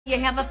You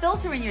have a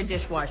filter in your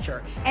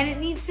dishwasher, and it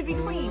needs to be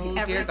cleaned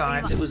every 3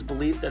 months. It was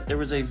believed that there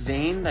was a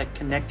vein that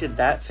connected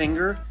that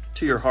finger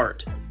to your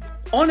heart.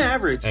 On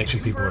average,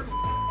 ancient people are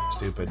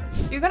stupid.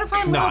 You're gonna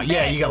find little bits.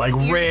 Yeah, you got like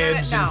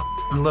ribs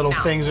and little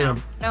things.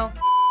 No.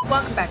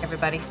 Welcome back,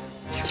 everybody.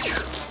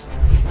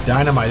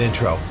 Dynamite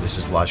intro. This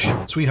is Lush.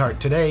 Sweetheart,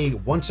 today,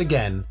 once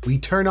again, we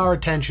turn our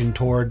attention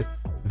toward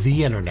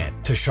the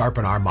internet to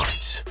sharpen our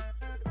minds.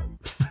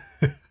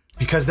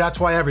 Because that's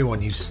why everyone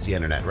uses the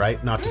internet,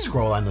 right? Not to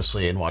scroll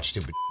endlessly and watch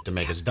stupid to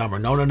make us dumber.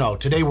 No, no, no.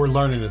 Today we're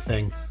learning a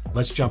thing.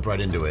 Let's jump right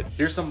into it.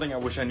 Here's something I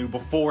wish I knew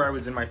before I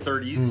was in my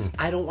 30s.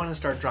 I don't want to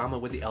start drama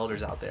with the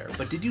elders out there,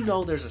 but did you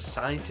know there's a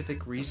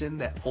scientific reason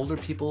that older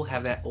people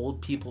have that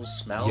old people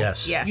smell?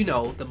 Yes. Yes. You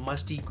know, the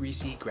musty,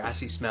 greasy,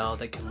 grassy smell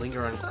that can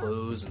linger on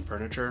clothes and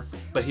furniture.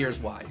 But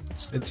here's why.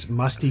 It's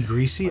musty,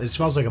 greasy. It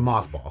smells like a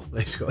mothball,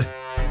 basically.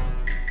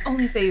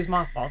 Only if they use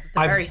mothballs. It's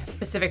a very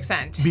specific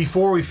scent.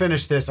 Before we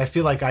finish this, I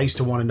feel like I used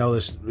to want to know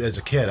this as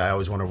a kid. I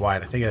always wondered why.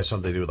 And I think it has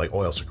something to do with like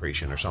oil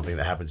secretion or something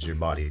that happens in your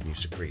body and you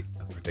secrete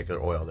a particular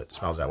oil that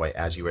smells that way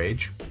as you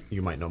age.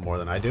 You might know more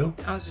than I do.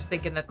 I was just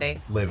thinking that they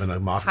live in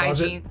a moth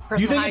hygiene,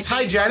 closet. You think it's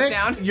hygienic?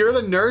 You're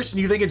the nurse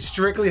and you think it's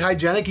strictly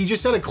hygienic? You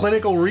just said a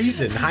clinical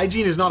reason.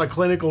 Hygiene is not a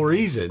clinical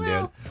reason,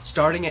 dude.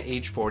 Starting at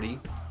age 40,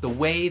 the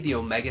way the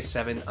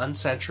omega-7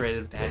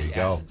 unsaturated fatty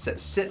acids that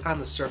sit on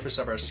the surface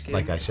of our skin,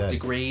 like I said,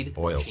 degrade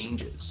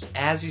changes.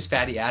 As these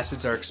fatty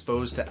acids are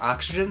exposed to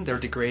oxygen, they're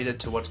degraded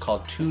to what's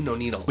called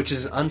 2-nonenal, which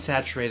is an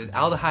unsaturated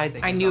aldehyde.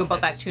 That I knew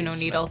about that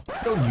 2-nonenal.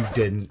 No, you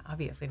didn't.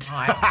 Obviously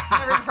not.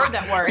 I've never heard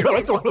that word.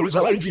 I thought it was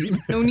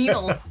hygiene.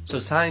 No-needle. So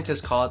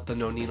scientists call it the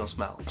nonenal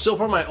smell. So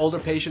for my older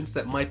patients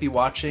that might be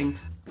watching,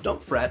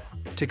 don't fret.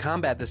 To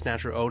combat this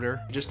natural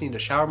odor, you just need to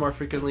shower more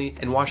frequently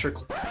and wash your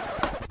clothes.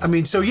 I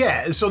mean, so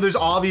yeah, so there's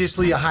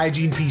obviously a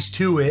hygiene piece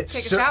to it.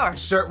 Take a shower.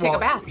 Take a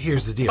bath.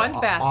 Here's the deal.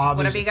 Sponge bath.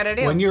 Whatever you gotta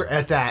do. When you're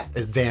at that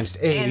advanced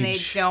age. And they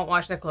don't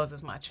wash their clothes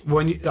as much.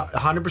 When you,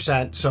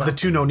 100%. So the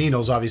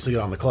 2-nonenals obviously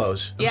get on the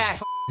clothes. Yeah.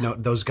 No,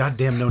 those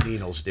goddamn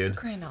no-needles, dude.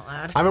 Crying out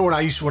loud. I remember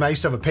when I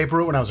used to have a paper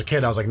route when I was a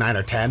kid. I was like 9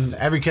 or 10.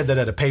 Every kid that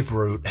had a paper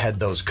route had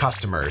those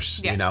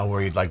customers, you know,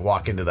 where you'd like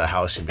walk into the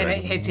house and be like,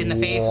 it hits you in the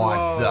face.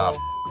 What the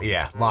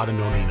yeah, a lot of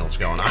no-needles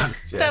going on.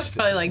 That's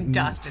probably like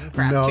dust and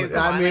crap too.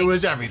 I mean, it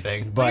was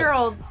everything, but you're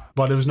old.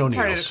 But it was no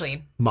needles. Harder to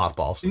clean.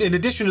 Mothballs. In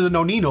addition to the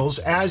no needles,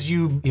 as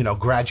you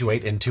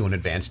graduate into an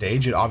advanced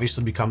age, it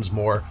obviously becomes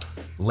more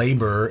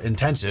labor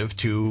intensive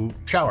to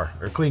shower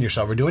or clean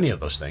yourself or do any of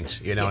those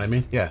things. You know what I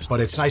mean? Yes. But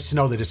it's nice to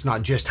know that it's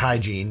not just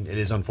hygiene. It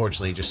is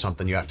unfortunately just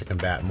something you have to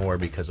combat more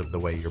because of the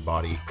way your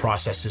body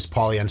processes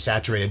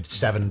polyunsaturated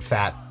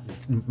 7-fat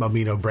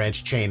amino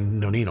branch chain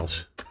no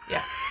needles.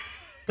 Yeah.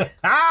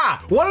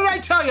 Ah! What did I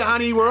tell you,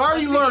 honey? We're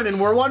already learning.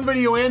 We're one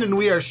video in and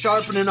we are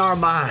sharpening our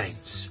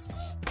minds.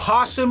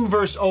 Possum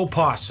versus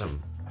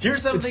opossum.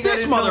 Here's something it's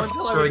this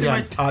motherfucker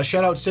again.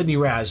 Shout out Sydney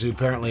Raz, who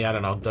apparently, I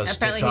don't know, does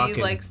TikTok. Apparently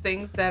he likes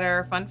things that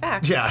are fun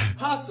facts. Yeah.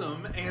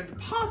 Possum and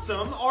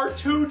possum are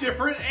two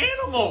different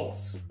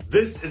animals.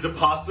 This is a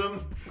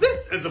possum.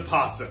 This is a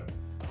possum.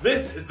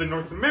 This is the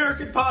North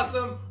American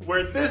possum,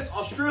 where this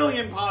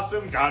Australian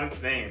possum got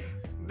its name.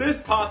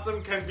 This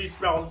possum can be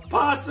spelled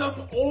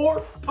possum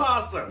or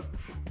possum.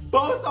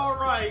 Both are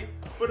right,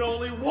 but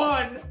only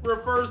one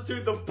refers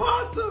to the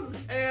possum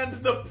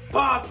and the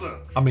possum.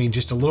 I mean,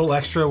 just a little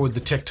extra with the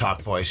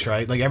TikTok voice,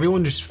 right? Like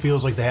everyone just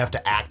feels like they have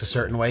to act a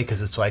certain way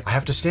because it's like, I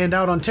have to stand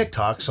out on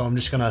TikTok, so I'm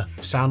just gonna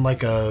sound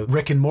like a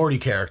Rick and Morty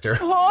character.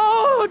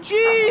 Oh,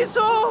 jeez,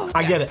 oh.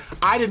 I get it.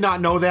 I did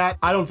not know that.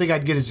 I don't think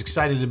I'd get as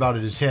excited about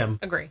it as him.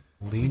 Agree.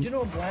 Did you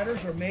know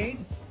bladders are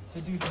made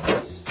to do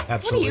this?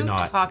 Absolutely not.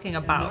 What are you talking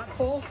about?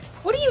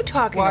 What are you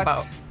talking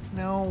about?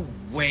 No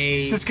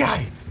way. It's this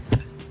guy.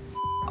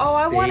 Oh,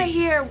 I want to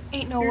hear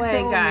 "Ain't No Way"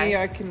 guy. Me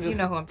I can just... You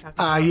know who I'm talking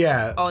about.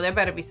 Yeah. Oh, there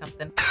better be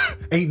something.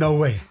 Ain't no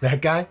way.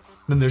 That guy.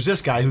 Then there's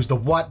this guy who's the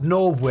what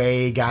no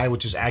way guy,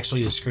 which is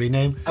actually his screen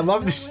name. I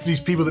love these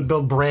people that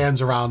build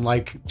brands around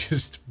like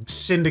just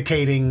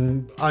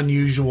syndicating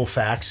unusual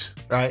facts,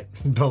 right?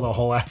 Build a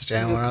whole ass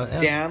channel around it.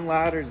 Stand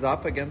ladders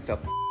up against a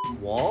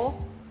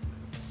wall?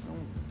 No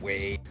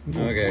way.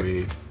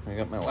 Okay. I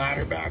got my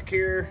ladder back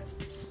here.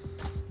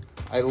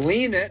 I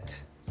lean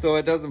it so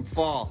it doesn't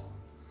fall.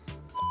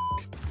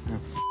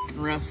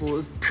 Wrestle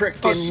this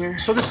prick in here.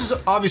 So this is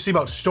obviously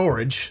about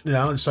storage. You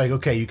know, it's like,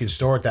 okay, you can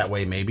store it that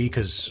way maybe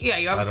because yeah,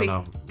 you obviously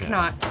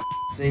cannot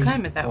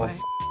climb it that way.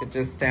 It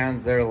just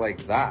stands there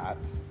like that.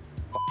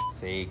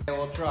 Sake. Okay,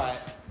 we'll try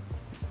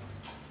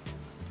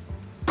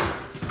it.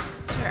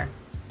 Sure.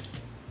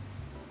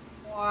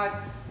 What?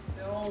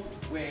 No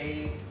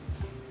way.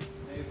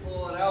 They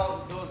pull it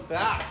out, it goes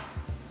back.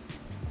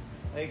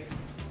 Like,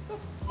 what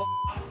the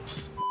fuck?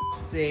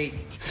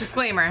 Sake.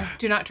 Disclaimer,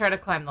 do not try to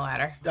climb the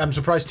ladder. I'm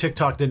surprised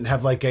TikTok didn't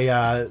have like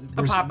a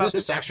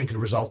this action could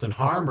result in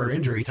harm or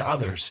injury to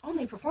others.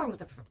 Only perform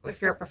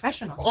if you're a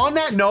professional. On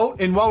that note,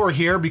 and while we're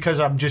here, because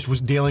I just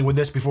was dealing with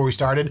this before we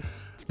started,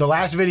 the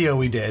last video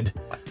we did,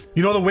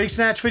 You know the wig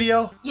snatch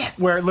video? Yes.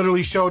 Where it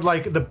literally showed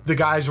like the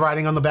guys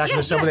riding on the back of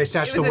the subway, they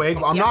snatched the wig.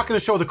 I'm not gonna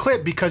show the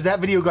clip because that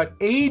video got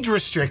age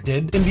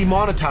restricted and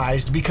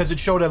demonetized because it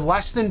showed a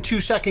less than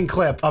 2-second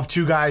clip of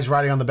 2 guys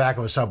riding on the back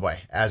of a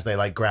subway as they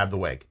like grab the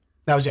wig.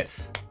 That was it.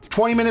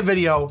 20-minute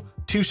video,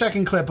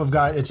 2-second clip of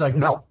guys. It's like,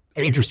 no,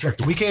 age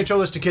restricted. We can't show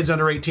this to kids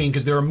under 18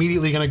 because they're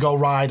immediately gonna go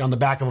ride on the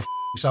back of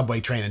a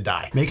subway train and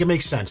die. Make it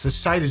make sense. This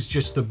site is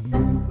just the...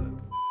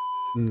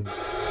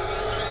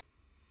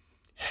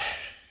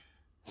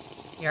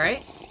 You all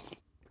right?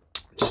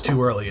 It's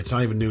too early. It's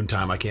not even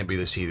noontime. I can't be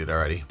this heated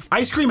already.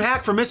 Ice cream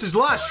hack for Mrs.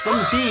 Lush from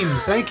the team.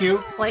 Thank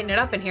you. Lighten it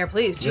up in here,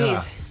 please. Jeez.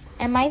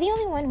 Yeah. Am I the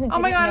only one who didn't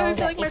my God, know I feel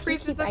that like my if you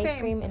freezer's keep the ice same.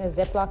 cream in a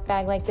Ziploc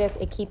bag like this,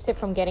 it keeps it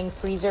from getting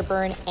freezer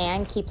burn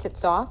and keeps it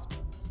soft?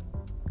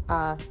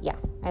 Yeah,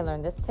 I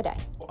learned this today.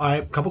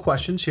 Couple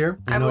questions here.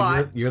 I have a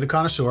lot. You're the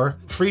connoisseur.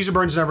 Freezer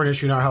burn's never an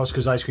issue in our house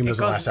because ice cream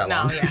doesn't last that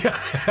long.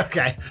 Yeah.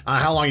 Okay.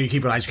 How long are you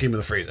keeping ice cream in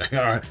the freezer? All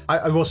right.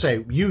 I will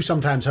say, you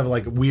sometimes have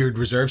like a weird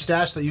reserve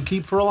stash that you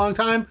keep for a long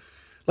time.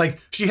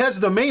 Like, she has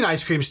the main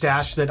ice cream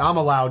stash that I'm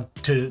allowed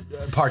to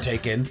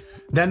partake in.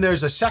 Then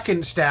there's a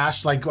second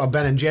stash, like a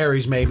Ben &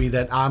 Jerry's maybe,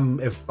 that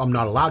if I'm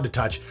not allowed to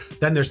touch.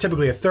 Then there's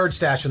typically a third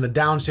stash in the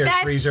downstairs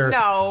freezer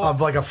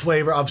of like a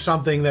flavor of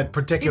something that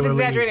particularly...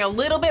 He's exaggerating a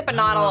little bit, but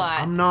not a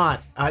lot. I'm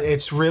not.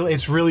 It's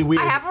really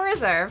weird. I have a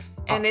reserve,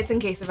 and it's in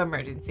case of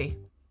emergency.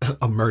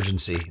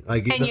 Emergency.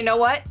 And you know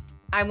what?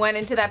 I went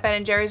into that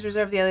Ben & Jerry's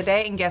reserve the other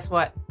day, and guess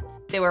what?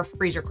 There were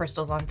freezer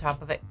crystals on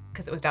top of it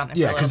because it was down there.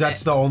 Yeah, because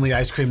that's the only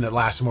ice cream that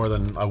lasts more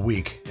than a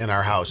week in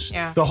our house.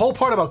 Yeah. The whole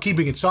part about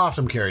keeping it soft,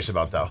 I'm curious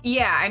about though.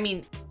 Yeah, I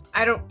mean,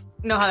 I don't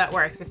know how that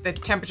works. If the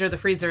temperature of the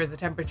freezer is the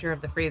temperature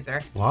of the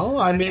freezer. Well,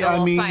 I mean,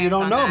 you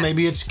don't know.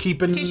 Maybe it's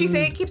keeping. Did she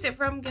say it keeps it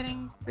from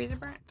getting freezer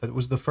burn? That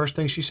was the first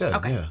thing she said.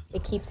 Okay. Yeah.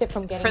 It keeps it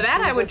from getting For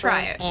that, I would freezer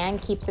try burn it.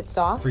 and keeps it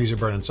soft. Freezer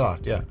burn and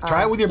soft. Yeah.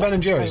 Try it with your Ben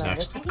 & Jerry's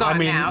next. It's gone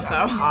now,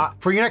 so.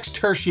 For your next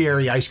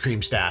tertiary ice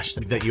cream stash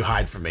that you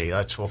hide from me,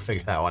 we'll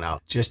figure that one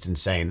out. Just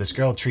insane. This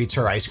girl treats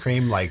her ice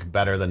cream like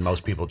better than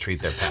most people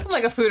treat their pets. I'm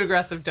like a food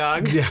aggressive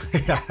dog. Yeah.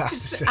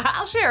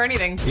 I'll share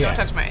anything. Yeah. Don't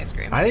touch my ice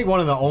cream. I think one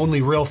of the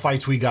only real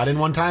fights we got in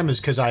one time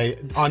is because I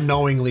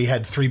unknowingly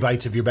had 3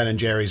 bites of your Ben &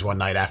 Jerry's one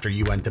night after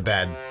you went to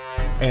bed.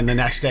 And the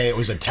next day it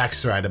was a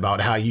text thread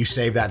about how you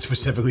saved that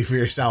specifically for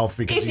yourself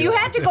because if you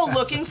had to go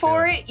looking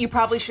for it, you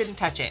probably shouldn't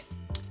touch it.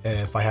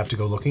 If I have to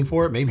go looking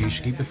for it, maybe you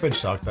should keep the fridge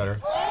stocked better.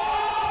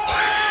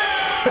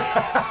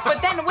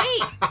 But then wait.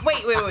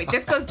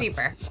 This goes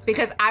deeper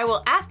because I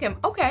will ask him,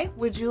 okay,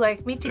 would you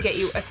like me to get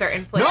you a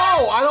certain flavor?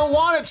 No, I don't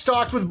want it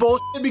stocked with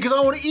bullshit because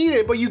I want to eat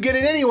it, but you get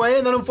it anyway,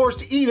 and then I'm forced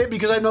to eat it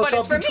because I have no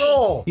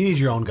self-control. You need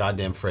your own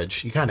goddamn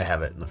fridge. You kind of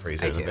have it in the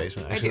freezer in the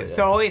basement. Actually. I do.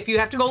 So if you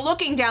have to go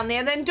looking down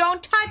there, then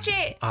don't touch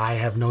it. I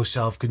have no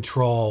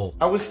self-control.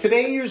 I was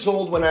today years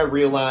old when I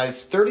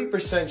realized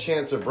 30%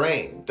 chance of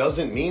rain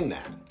doesn't mean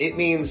that. It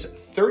means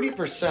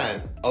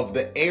 30% of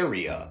the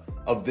area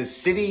of the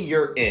city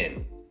you're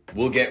in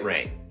will get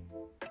rain.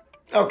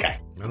 Okay.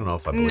 I don't know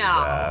if I believe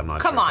that. I'm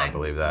not sure if I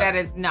believe that. That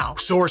is no.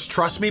 Source,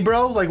 trust me,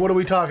 bro? Like, what are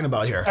we talking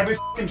about here? Every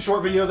fucking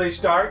short video they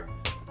start,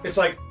 it's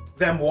like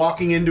them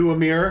walking into a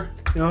mirror.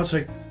 You know, it's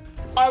like,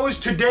 I was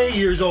today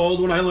years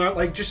old when I learned,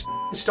 like, just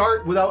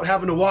start without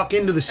having to walk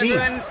into the scene.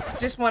 Everyone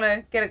just want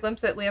to get a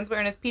glimpse that Leon's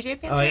wearing his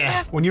PJ pants. Oh,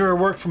 yeah. When you're a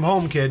work from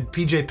home kid,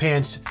 PJ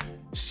pants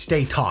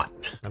stay taut.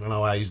 I don't know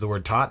why I use the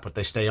word taut, but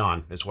they stay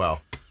on as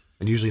well.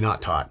 And usually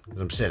not taut,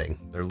 because I'm sitting.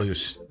 They're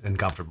loose and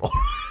comfortable.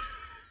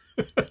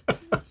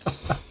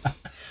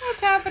 What's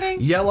happening?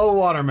 Yellow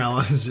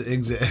watermelons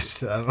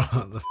exist. I don't know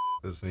what the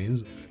this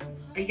means.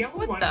 A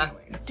yellow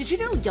watermelon. Did you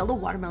know yellow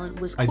watermelon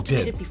was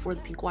cultivated before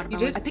the pink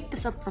watermelon? You did? I picked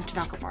this up from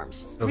Tanaka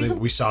Farms.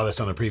 We saw this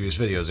on the previous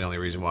videos. The only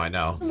reason why I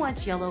know. The reason why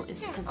it's yellow is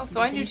because it's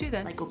so I knew too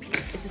then.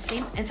 lycopene. It's the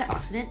same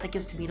antioxidant that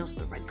gives tomatoes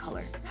the red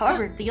color.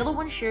 However, the yellow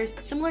one shares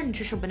similar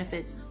nutritional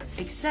benefits,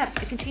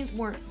 except it contains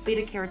more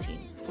beta carotene,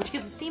 which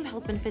gives the same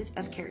health benefits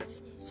as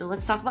carrots. So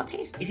let's talk about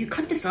taste. If you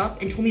cut this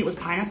up and told me it was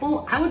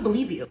pineapple, I would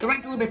believe you. The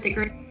rind's a little bit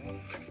thicker.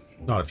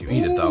 Not if you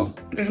eat it though.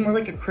 There's more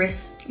like a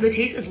crisp. The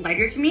taste is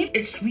lighter to me.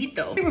 It's sweet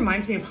though. It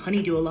reminds me of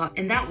honeydew a lot,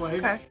 and that was.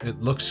 Okay.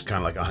 It looks kind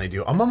of like a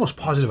honeydew. I'm almost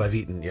positive I've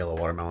eaten yellow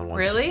watermelon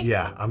once. Really?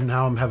 Yeah.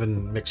 I'm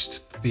having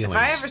mixed feelings.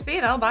 If I ever see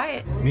it, I'll buy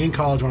it. Me in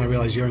college when I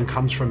realized urine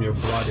comes from your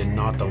blood and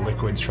not the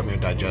liquids from your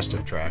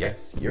digestive tract.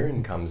 Yes,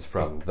 urine comes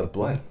from the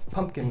blood.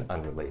 Pumpkin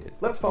unrelated.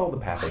 Let's follow the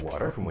path of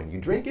water from when you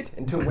drink it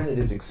until when it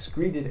is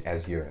excreted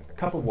as urine. A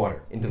cup of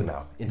water into the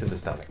mouth, into the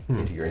stomach,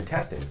 into your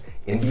intestines.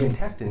 In the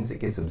intestines, it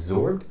gets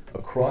absorbed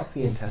across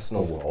the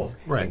intestinal walls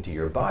into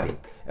your body.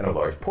 And a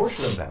large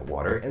portion of that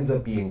water ends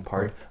up being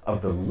part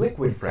of the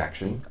liquid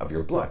fraction of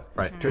your blood.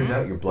 Turns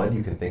out your blood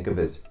you can think of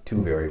as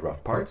 2 very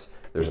rough parts.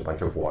 There's a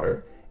bunch of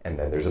water, and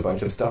then there's a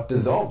bunch of stuff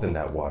dissolved in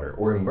that water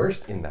or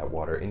immersed in that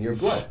water in your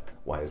blood.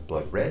 Why is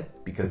blood red?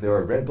 Because there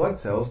are red blood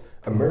cells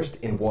immersed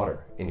in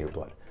water in your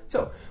blood.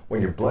 So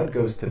when your blood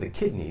goes to the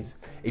kidneys,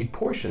 a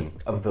portion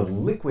of the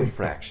liquid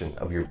fraction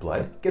of your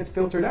blood gets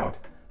filtered out.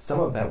 Some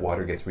of that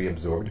water gets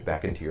reabsorbed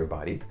back into your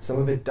body,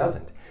 some of it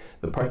doesn't.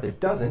 The part that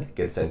doesn't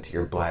gets sent to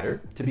your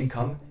bladder to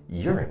become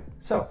urine.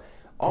 So,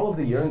 all of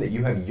the urine that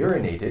you have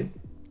urinated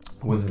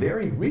was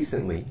very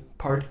recently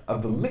part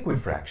of the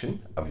liquid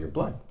fraction of your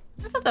blood.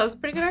 I thought that was a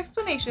pretty good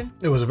explanation.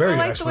 It was a very good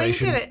liked the way you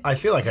explanation. did it. I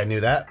feel like I knew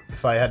that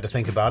if I had to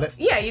think about it.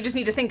 Yeah, you just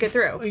need to think it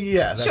through.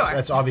 Yeah,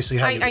 that's obviously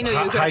how you I know you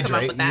could have come up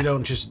hydrate. with that. You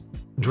don't just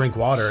drink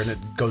water and it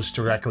goes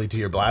directly to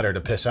your bladder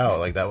to piss out.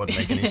 Like, that wouldn't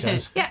make any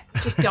sense. Yeah,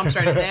 just dumps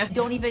right in there.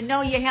 Don't even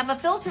know you have a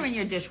filter in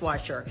your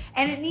dishwasher,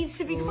 and it needs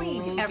to be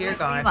cleaned every dear 3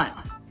 God.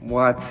 months.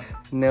 What?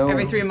 No.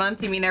 Every 3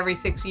 months? You mean every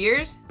 6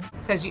 years?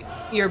 Because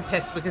you're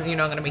pissed because you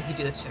know I'm going to make you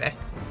do this today.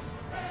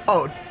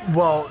 Oh,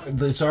 well,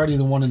 it's already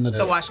the one in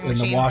the washing in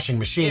machine the washing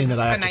machine is that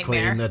I have a to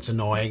clean. nightmare. That's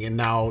annoying. And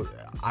now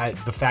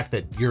the fact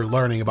that you're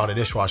learning about a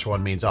dishwasher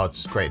one means, oh,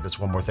 it's great. That's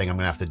one more thing I'm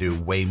gonna have to do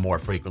way more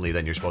frequently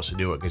than you're supposed to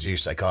do it because you're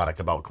psychotic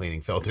about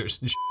cleaning filters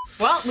and shit.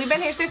 Well, we've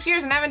been here 6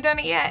 years and haven't done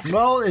it yet.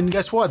 Well, and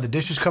guess what? The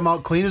dishes come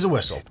out clean as a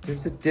whistle.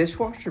 There's a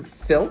dishwasher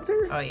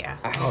filter? Oh, yeah.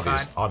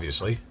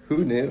 Obviously.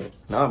 Who knew?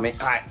 Not me.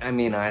 I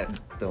mean, I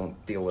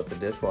don't deal with the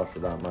dishwasher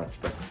that much,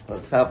 but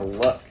let's have a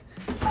look.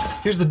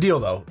 Here's the deal,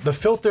 though. The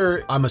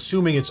filter, I'm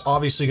assuming it's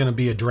obviously going to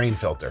be a drain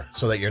filter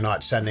so that you're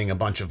not sending a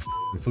bunch of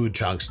food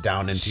chunks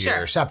down into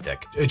your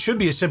septic. It should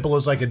be as simple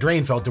as like a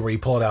drain filter where you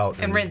pull it out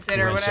and rinse it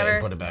or whatever.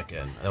 And put it back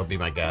in. That'll be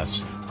my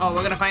guess. Oh, we're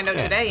going to find out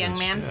today, young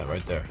man. Yeah,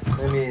 right there.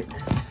 I mean...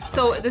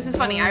 So this is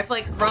funny. I've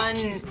like run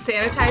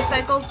sanitize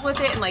cycles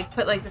with it and like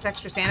put like this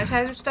extra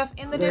sanitizer stuff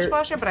in the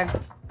dishwasher, but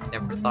I've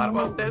never thought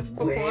about this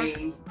before. There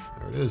it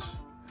is.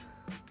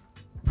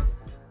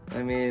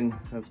 I mean,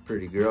 that's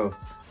pretty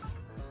gross.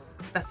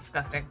 That's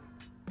disgusting.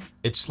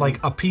 It's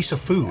like a piece of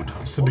food.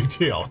 It's the big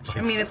deal. It's like,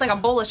 I mean, it's like a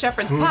bowl of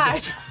shepherd's food pie.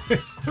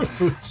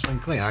 Food's been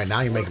clean. All right,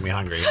 now you're making me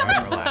hungry. All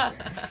right, relax.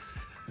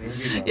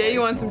 Yeah,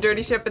 you want some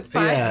dirty shepherd's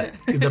pie? Yeah,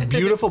 the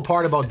beautiful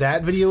part about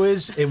that video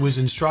is it was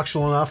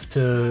instructional enough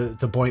to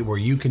the point where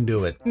you can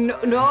do it. No,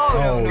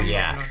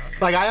 yeah.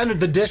 Like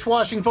the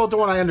dishwashing filter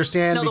one I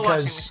understand No, the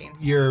because washing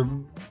machine. you're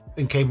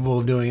incapable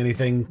of doing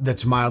anything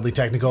that's mildly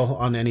technical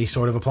on any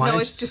sort of appliance. No,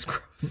 it's just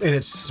gross. And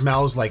it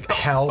smells like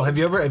hell. Have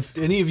you ever, if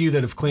any of you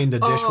that have cleaned a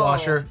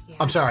dishwasher,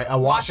 I'm sorry, a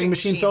washing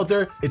machine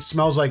filter, it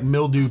smells like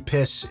mildew,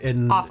 piss,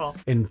 and awful.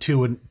 And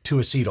two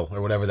acetyl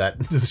or whatever that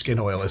the skin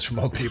oil is from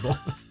old people.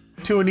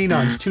 2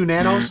 anenons, 2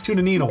 nanos, 2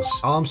 naninos.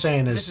 All I'm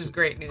saying is, This is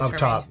great news up for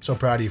top. me. So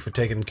proud of you for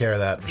taking care of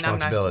that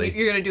responsibility.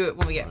 You're gonna do it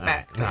when we get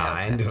back. Nah,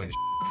 I ain't doing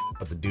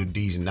but the dude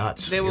D's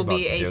nuts. There will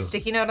be a stick.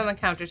 sticky note on the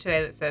counter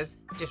today that says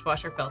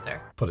dishwasher filter.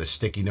 Put a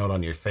sticky note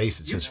on your face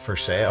that says for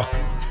sale.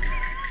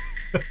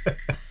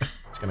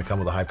 It's gonna come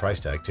with a high price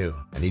tag too.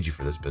 I need you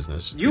for this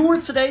business. You were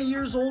today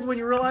years old when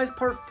you realized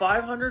part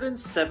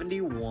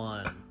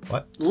 571.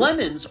 What?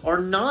 Lemons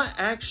are not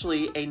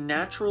actually a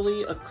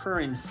naturally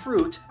occurring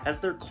fruit as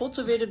they're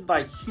cultivated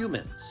by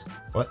humans.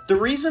 What? The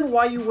reason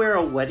why you wear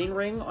a wedding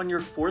ring on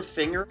your 4th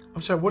finger...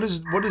 I'm sorry, what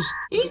is...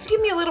 You just give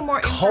me a little more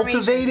information.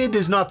 Cultivated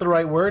is not the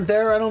right word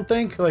there, I don't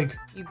think. Like...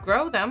 You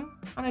grow them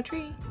on a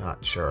tree.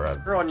 Not sure.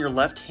 On your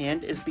left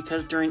hand is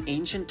because during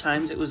ancient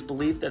times it was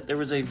believed that there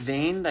was a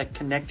vein that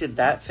connected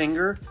that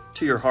finger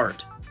to your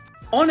heart.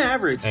 On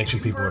average...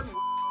 Ancient people are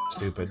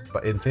stupid,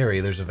 but in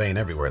theory, there's a vein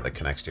everywhere that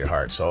connects to your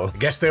heart, so I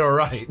guess they were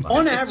right.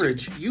 On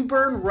average, you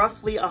burn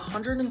roughly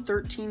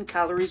 113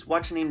 calories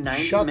watching a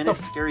 90-minute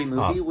scary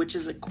movie, which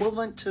is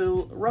equivalent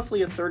to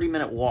roughly a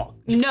 30-minute walk.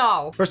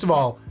 No. First of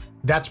all,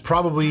 that's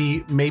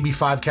probably maybe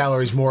 5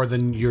 calories more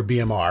than your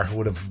BMR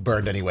would have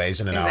burned anyways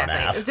in an hour and a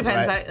half. It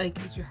depends. Right?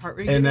 Like, is your heart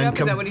rate And getting then up?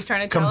 Is that what he's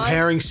trying to tell us?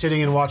 comparing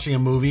sitting and watching a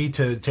movie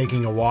to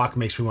taking a walk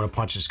makes me want to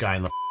punch this guy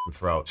in the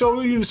throat.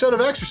 So instead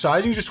of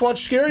exercising, you just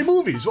watch scary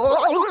movies. Here's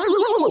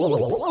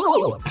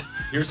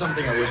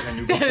something I wish I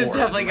knew before. That is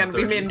definitely going to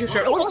be made into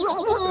short.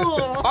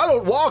 I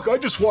don't walk, I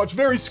just watch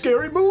very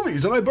scary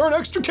movies and I burn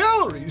extra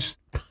calories.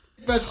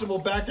 Vegetable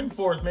back and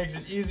forth makes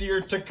it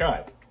easier to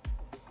cut.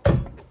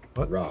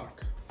 What?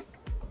 Rock.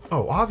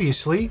 Oh,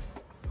 obviously.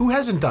 Who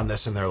hasn't done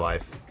this in their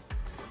life?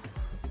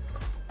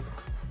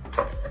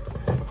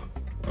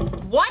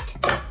 What?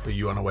 Are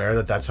you unaware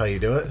that that's how you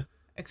do it?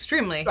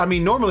 Extremely. I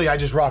mean, normally I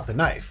just rock the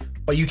knife.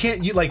 But you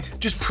can't, like,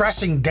 just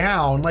pressing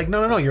down. Like,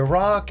 no, you're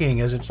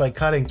rocking as it's, like,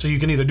 cutting. So you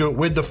can either do it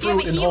with the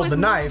fruit and hold the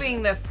knife.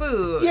 Moving the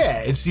food. Yeah,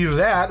 it's either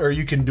that or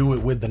you can do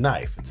it with the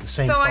knife. It's the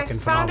same fucking phenomenon.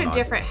 So I found a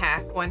different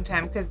hack one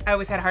time because I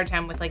always had a hard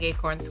time with, like,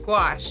 acorn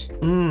squash.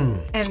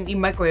 Mm. And you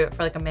microwave it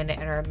for, like, a minute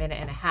or a minute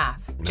and a half,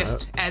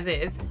 just as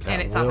is. And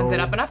it softens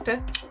it up enough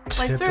to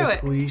slice through it.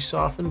 Typically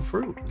soften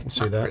fruit. We'll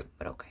say Not that. fruit,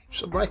 but okay.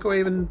 So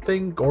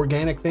microwaving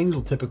organic things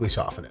will typically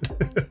soften it.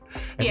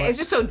 Yeah, it's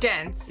just so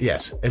dense.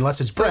 Yes,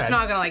 unless it's So bread. it's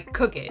not gonna like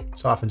cook it.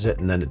 Softens it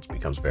and then it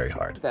becomes very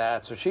hard.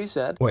 That's what she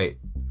said. Wait,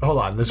 hold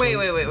on. This Wait.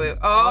 one.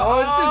 Oh,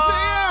 it's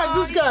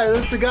this guy.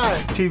 That's the guy.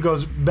 Steve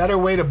goes, better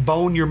way to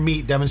bone your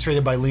meat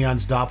demonstrated by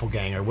Leon's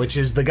doppelganger, which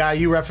is the guy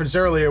you referenced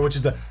earlier, which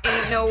is the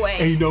Ain't no way.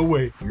 Ain't no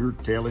way. You're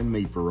telling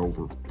me for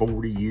over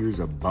 40 years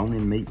of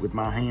boning meat with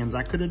my hands,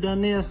 I could have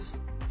done this?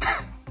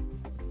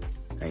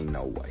 Ain't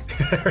no way.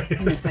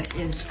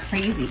 It's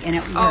crazy, and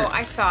it works. Oh,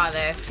 I saw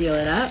this. Seal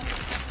it up.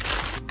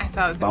 I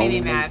saw this. It made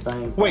me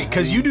mad. Wait,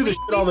 because you do this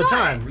shit all the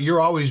time. You're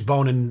always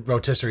boning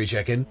rotisserie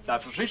chicken.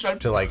 That's what she said.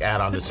 To like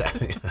add on to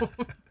salad.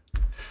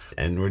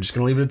 And we're just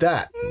gonna leave it at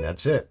that.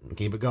 That's it.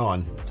 Keep it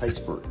going. Takes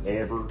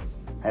forever.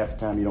 Half the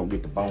time you don't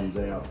get the bones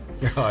out.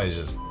 Oh, it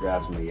just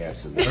drives me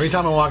absolutely. Every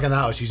time I walk in the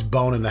house, she's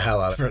boning the hell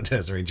out of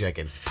rotisserie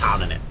chicken.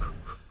 Pounding it.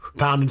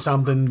 Pounding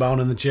something,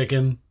 boning the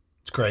chicken.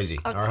 It's crazy.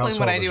 I'll explain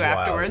what I do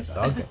afterwards.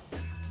 Okay.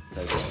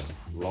 Take a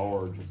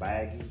large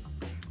baggie.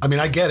 I mean,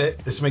 I get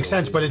it. This makes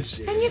sense, but it's...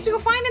 And you have to go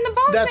find in the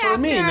bones That's after. what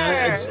I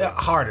mean. It's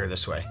harder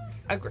this way.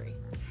 Agree.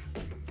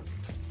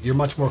 You're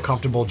much more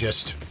comfortable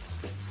just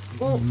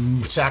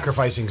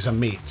sacrificing some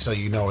meat so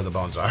you know where the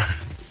bones are.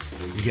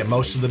 You get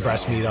most of the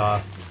breast meat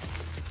off.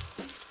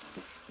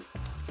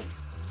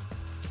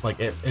 Like,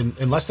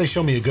 unless they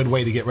show me a good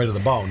way to get rid of the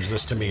bones,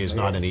 this to me is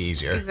not any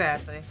easier.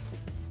 Exactly.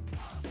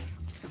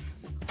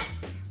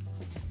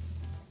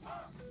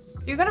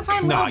 You're gonna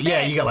find little bits.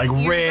 Yeah, you got like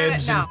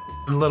ribs and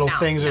little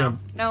things.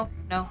 No.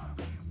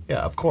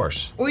 Yeah, of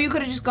course. Or you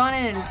could have just gone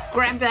in and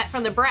grabbed that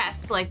from the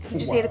breast, like you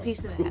just ate a piece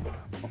of that.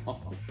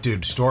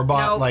 Dude,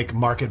 store-bought, like,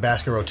 market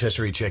basket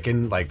rotisserie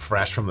chicken, like,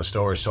 fresh from the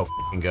store is so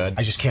f***ing good.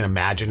 I just can't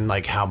imagine,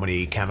 like, how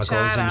many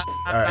chemicals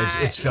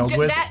it's filled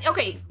with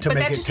Okay, to but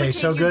make that it just would taste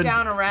take so you good.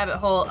 down a rabbit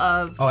hole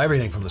of Oh,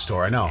 everything from the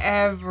store, I know.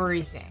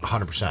 everything.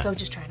 100%. So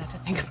just try not to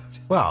think about it.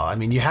 Well, I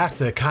mean, you have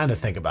to kind of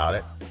think about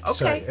it.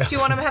 Okay. So, Do you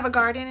want to have a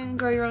garden and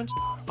grow your own?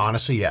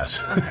 Honestly, yes.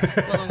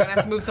 Okay. Well, I'm gonna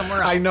have to move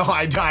somewhere else. I know.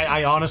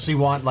 I honestly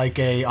want like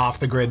a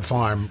off-the-grid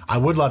farm. I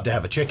would love to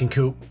have a chicken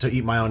coop to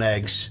eat my own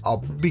eggs. I'll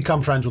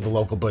become friends with the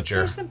local butcher.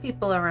 There's some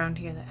people around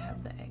here that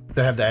have the egg.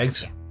 That have the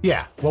eggs?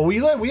 Yeah. Well, we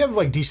have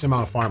like decent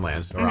amount of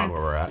farmland around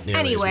where we're at.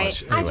 Anyway,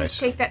 I just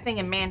take that thing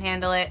and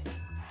manhandle it,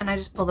 and I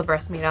just pull the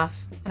breast meat off,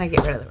 and I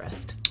get rid of the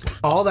rest.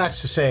 All that's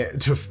to say,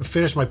 to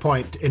finish my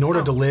point, in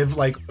order to live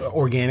like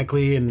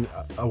organically and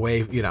a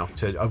way, you know,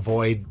 to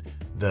avoid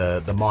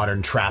the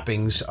modern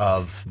trappings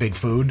of big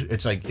food,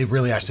 it's like it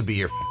really has to be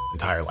your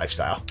entire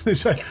lifestyle.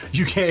 It's like,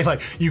 you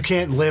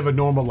can't live a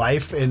normal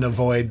life and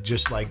avoid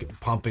just like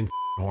pumping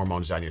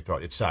hormones down your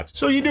throat. It sucks.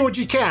 So you do what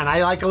you can.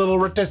 I like a little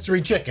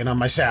rotisserie chicken on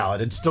my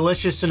salad. It's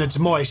delicious and it's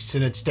moist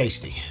and it's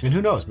tasty. And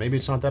who knows? Maybe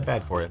it's not that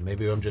bad for you.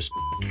 Maybe I'm just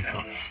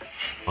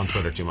on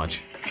Twitter too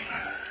much.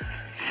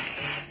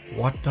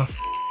 What the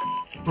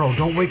Bro,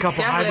 don't wake up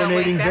a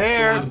hibernating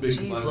bear.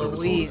 Jeez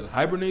Louise.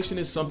 Hibernation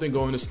is something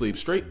going to sleep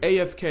straight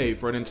AFK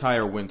for an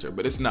entire winter,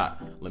 but it's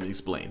not. Let me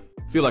explain.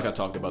 I feel like I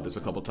talked about this a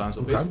couple times,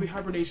 but basically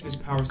hibernation is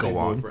power save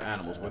mode for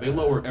animals, where they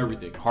lower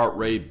everything. Heart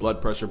rate, blood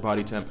pressure,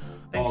 body temp,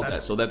 all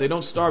that, so that they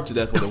don't starve to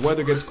death when the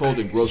weather gets cold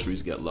and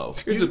groceries get low.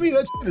 Excuse me,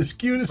 that shit is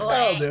cute as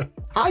hell, dude.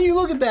 How do you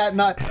look at that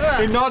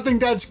and not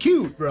think that's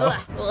cute, bro?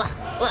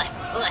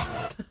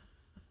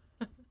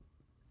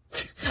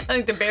 I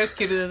think the bear's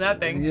cuter than that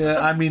thing. Yeah,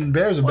 I mean,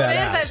 bears are badass. What is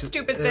that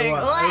stupid thing?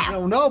 I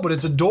don't know, but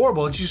it's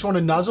adorable. And you just want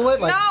to nuzzle it?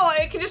 Like, no,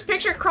 I can just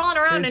picture it crawling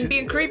around and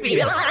being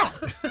creepy.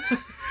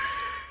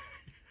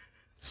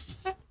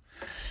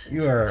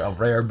 You are a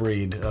rare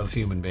breed of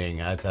human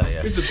being, I tell you.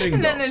 Here's the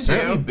thing, though.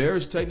 Apparently,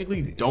 bears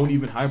technically don't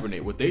even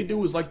hibernate. What they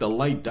do is like the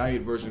light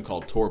diet version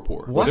called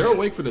torpor. What? They're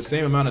awake for the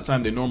same amount of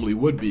time they normally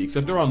would be,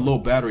 except they're on low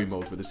battery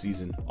mode for the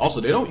season. Also,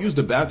 they don't use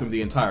the bathroom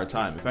the entire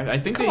time. In fact, I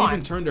think they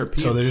even turn their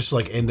pee. So they're just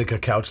like indica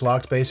couch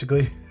locked,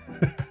 basically?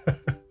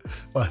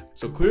 What?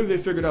 So clearly they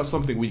figured out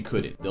something we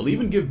couldn't. They'll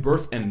even give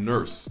birth and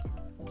nurse.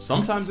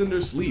 Sometimes in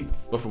their sleep,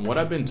 but from what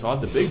I've been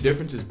taught, the big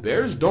difference is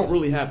bears don't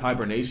really have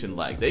hibernation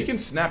lag. They can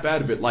snap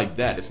out of it like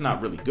that. It's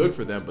not really good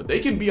for them, but they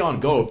can be on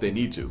go if they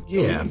need to.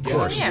 Yeah, of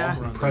course.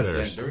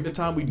 Predators. During the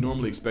time we'd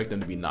normally expect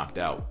them to be knocked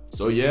out.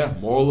 So yeah,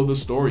 moral of the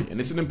story,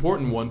 and it's an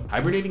important one.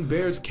 Hibernating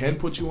bears can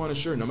put you on a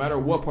shirt no matter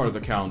what part of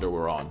the calendar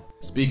we're on.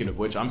 Speaking of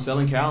which, I'm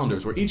selling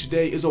calendars where each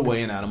day is a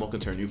way an animal can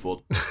turn you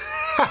full.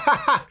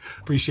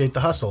 Appreciate the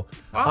hustle.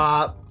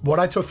 What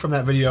I took from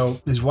that video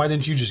is, why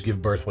didn't you just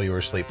give birth while you were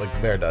asleep like the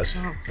bear does?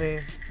 Oh,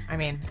 please. I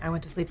mean, I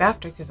went to sleep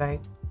after because I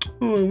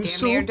damn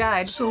near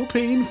died. So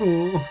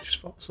painful.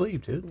 Just fall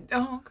asleep, dude.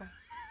 Oh,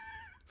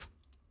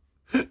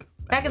 okay.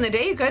 Back in the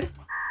day, you could.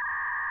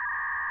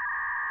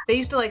 They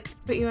used to like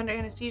put you under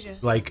anesthesia.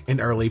 Like an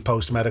early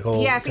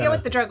post-medical. Yeah, I forget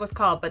what the drug was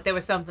called, but there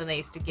was something they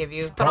used to give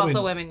you. But Probably,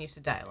 also women used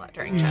to die a lot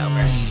during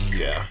childbirth.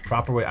 Yeah,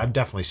 proper way. I've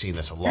definitely seen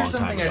this a long Here's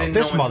time something ago. I didn't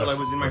This know until I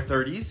was in my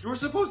 30s. You were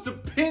supposed to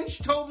pinch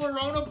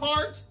Toblerone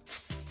apart?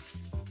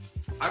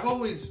 I've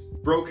always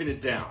broken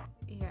it down.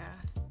 Yeah.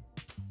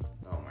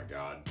 Oh my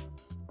god.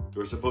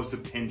 You're supposed to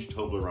pinch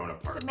Toblerone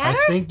apart. Does it matter?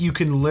 I think you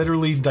can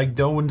literally, like,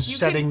 no one's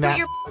setting that.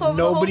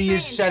 Nobody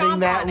is setting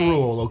that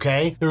rule,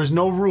 okay? There is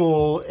no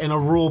rule in a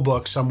rule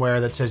book somewhere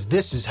that says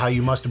this is how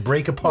you must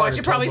break apart. Watch,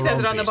 it probably says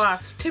it on the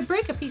box. To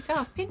break a piece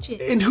off, pinch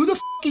it. And who the f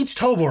eats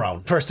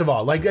Toblerone, first of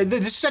all? Like,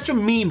 this is such a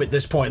meme at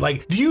this point.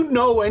 Like, do you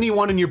know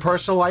anyone in your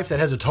personal life that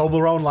has a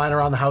Toblerone lying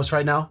around the house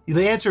right now?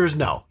 The answer is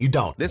no, you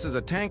don't. This is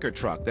a tanker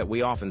truck that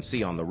we often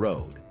see on the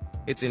road.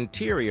 Its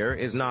interior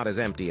is not as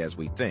empty as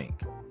we think.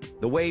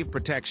 The wave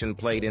protection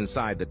plate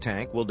inside the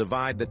tank will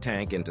divide the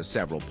tank into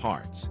several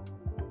parts.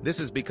 This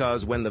is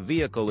because when the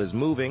vehicle is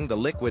moving, the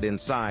liquid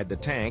inside the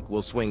tank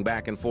will swing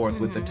back and forth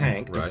with the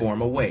tank to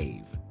form a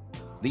wave.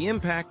 The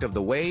impact of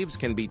the waves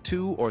can be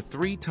 2 or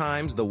 3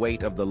 times the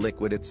weight of the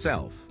liquid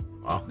itself.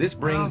 This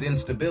brings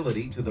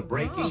instability to the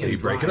braking and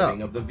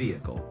driving of the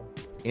vehicle,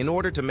 in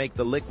order to make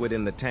the liquid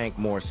in the tank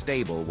more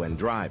stable when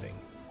driving.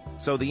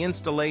 So the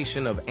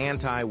installation of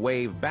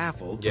anti-wave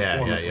baffle to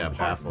form a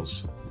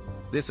baffles.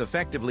 This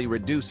effectively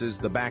reduces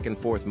the back and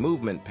forth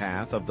movement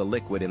path of the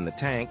liquid in the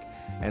tank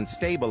and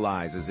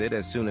stabilizes it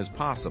as soon as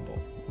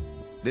possible.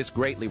 This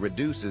greatly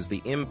reduces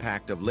the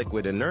impact of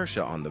liquid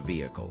inertia on the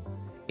vehicle,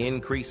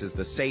 increases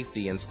the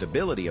safety and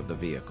stability of the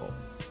vehicle.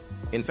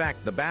 In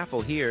fact, the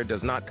baffle here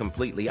does not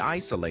completely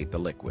isolate the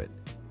liquid.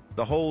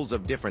 The holes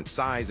of different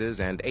sizes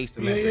and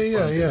asymmetric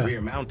front and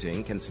rear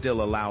mounting can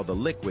still allow the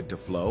liquid to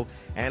flow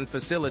and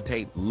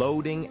facilitate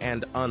loading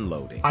and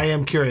unloading. I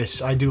am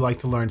curious. I do like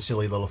to learn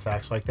silly little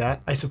facts like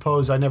that. I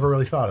suppose I never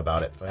really thought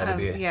about it. If I had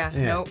to be,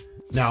 nope.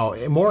 Now,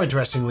 more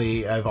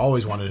interestingly, I've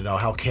always wanted to know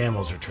how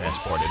camels are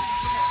transported.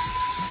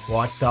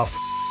 What the f?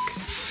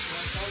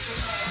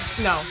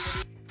 No.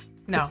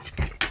 No.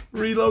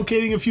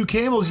 Relocating a few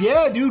camels?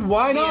 Yeah, dude.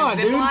 Why not,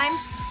 dude? Line?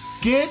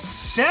 Get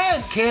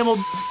sent, camel.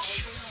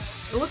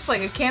 It looks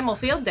like a camel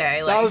field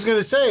day. Like, I was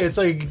gonna say, it's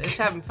like just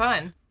having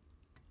fun.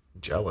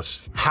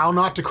 Jealous. How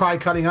not to cry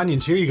cutting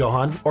onions. Here you go,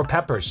 hon. Or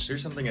peppers.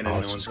 Here's something I didn't know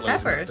until I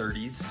was in the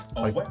 30s.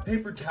 A wet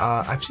paper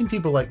towel. I've seen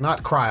people like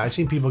not cry. I've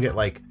seen people get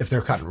like, if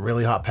they're cutting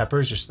really hot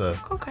peppers, just the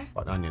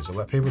hot onions. A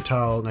wet paper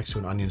towel next to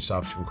an onion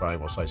stops you from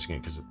crying while slicing it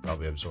because it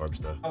probably absorbs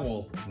the.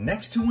 Towel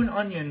next to an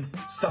onion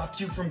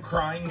stops you from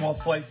crying while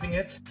slicing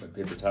it. Wet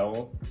paper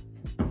towel.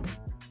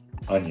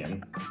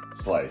 Onion.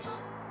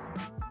 Slice.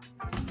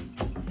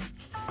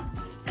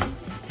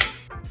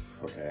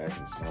 Okay, I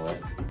can smell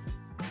it.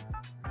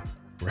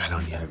 Red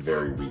onion. I have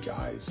very weak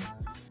eyes.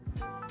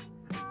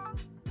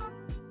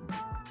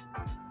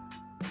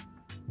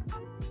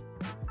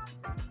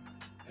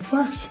 It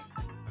worked.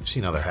 I've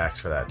seen other hacks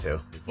for that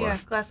too. Before. Yeah,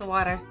 glass of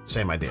water.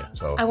 Same idea.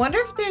 So I wonder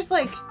if there's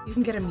like you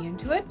can get immune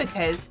to it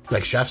because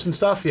like chefs and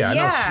stuff. Yeah,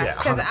 yeah,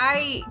 because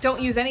I don't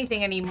use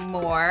anything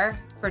anymore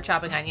for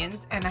chopping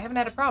onions, and I haven't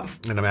had a problem.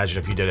 And imagine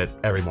if you did it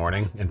every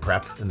morning in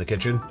prep in the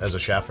kitchen as a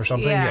chef or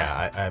something.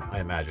 Yeah, I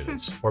imagine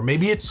it's. Or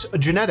maybe it's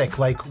genetic,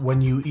 like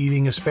when you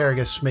eating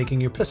asparagus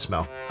making your piss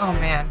smell. Oh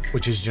man.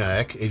 Which is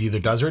genetic. It either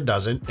does or it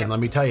doesn't. And let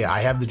me tell you,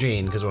 I have the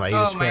gene because when I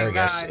eat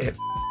asparagus, it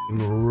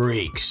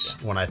reeks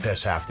when I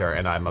piss after,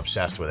 and I'm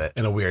obsessed with it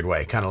in a weird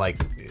way. Kind of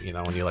like, you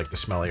know, when you like the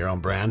smell of your own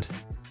brand.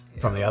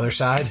 From the other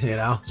side, you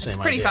know, same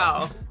idea. Pretty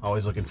foul.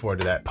 Always looking forward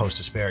to that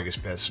post-asparagus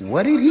piss.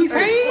 What did he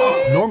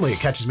say? Normally it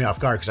catches me off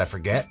guard because I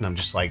forget, and I'm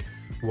just like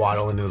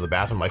waddling into the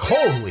bathroom like,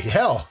 holy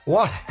hell,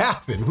 what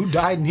happened? Who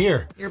died in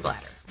here? Your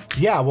bladder.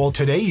 Yeah, well,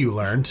 today you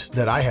learned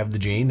that I have the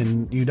gene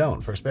and you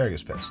don't for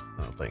asparagus piss,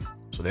 I don't think.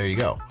 So there you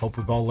go. Hope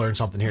we've all learned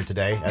something here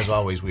today. As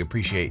always, we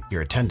appreciate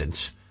your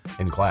attendance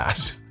in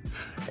class,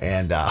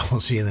 and we'll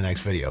see you in the next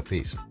video.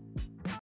 Peace.